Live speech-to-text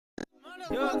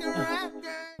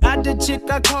Got the chick,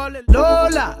 I call it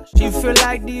Lola. She feel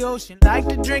like the ocean, like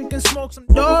to drink and smoke some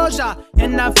Doja.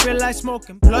 And I feel like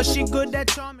smoking, plus she good at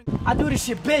charming. I do this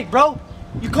shit big, bro.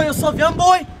 You call yourself young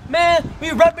boy? Man, we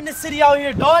repping the city out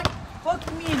here, dog. Fuck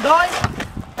you mean, dog?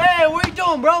 Hey, where you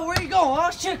doing, bro? Where you going? Oh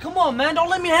shit, come on, man. Don't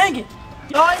let me hang it.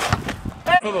 Dog.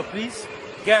 Hey. Brother, please,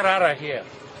 get out of here.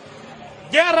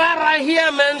 Get out of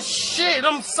here, man. Shit,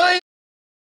 I'm saying.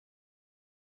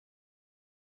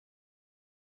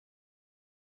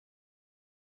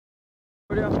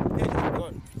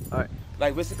 Alright.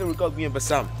 Like basically record me and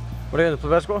Bassam. What are you gonna play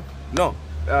basketball? No.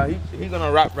 He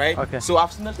gonna rap, right? Okay. So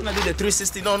as soon as when I do the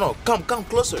 360, no, come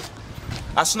closer.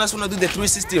 As soon as when I do the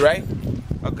 360, right?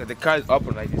 Okay, the car is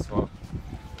open like this, wow.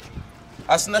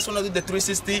 As soon as when I do the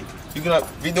 360, you're gonna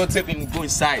videotape and go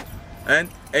inside. And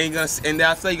you're gonna, and then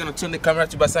after you're gonna turn the camera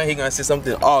to Bassam, he's gonna say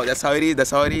something. Oh, that's how it is,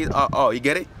 that's how it is. Oh, you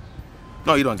get it?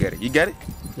 No, you don't get it. You get it?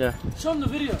 Yeah. Show him the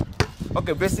video.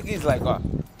 Okay, basically it's like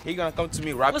he gonna come to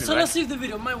me rapping, right? Let's see if the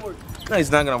video might work. No,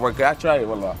 it's not gonna work. I try it,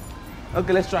 wallah.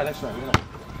 Okay, let's try. You know.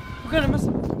 We're gonna miss it.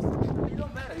 It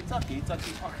don't matter. It's okay. Okay,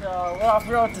 well, I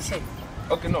forgot what to say.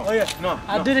 Okay, no. Oh yeah. No.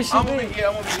 I did this shit. I'm over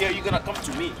here. You're gonna come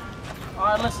to me.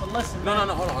 Alright, listen. No,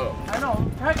 hold on. I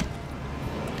know. Heck.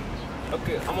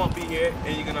 Okay, I'm gonna be here,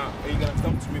 and you're gonna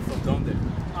come to me from down there.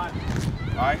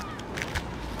 Alright.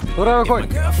 What are we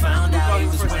recording? If my girl found out he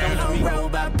was wearing a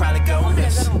robe, I'd probably go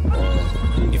missing.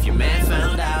 If your man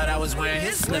found out I was wearing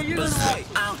his slippers, I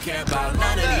don't care about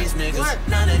none of these niggas.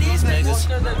 None of these niggas.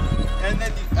 And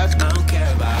then I don't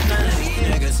care about none of these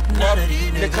niggas. None of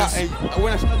these niggas.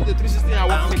 When I start the 360, I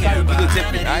want the car to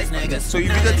videotape me, right? So you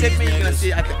videotape me, you're gonna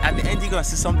see at the end, you're gonna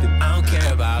see something. I don't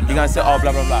care about. You're gonna say, oh,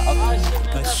 blah blah blah. Okay.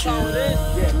 But you,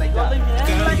 Yeah, like that.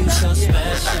 girl, you so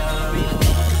special.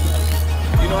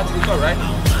 You know how to record, right?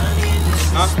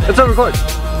 Huh? Let's record.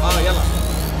 Oh, yalla.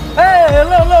 Hey,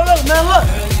 look, man, look.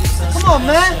 Come on,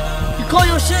 man. You call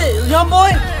your shit, young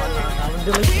boy?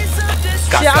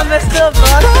 Shit, I messed up,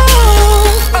 bro.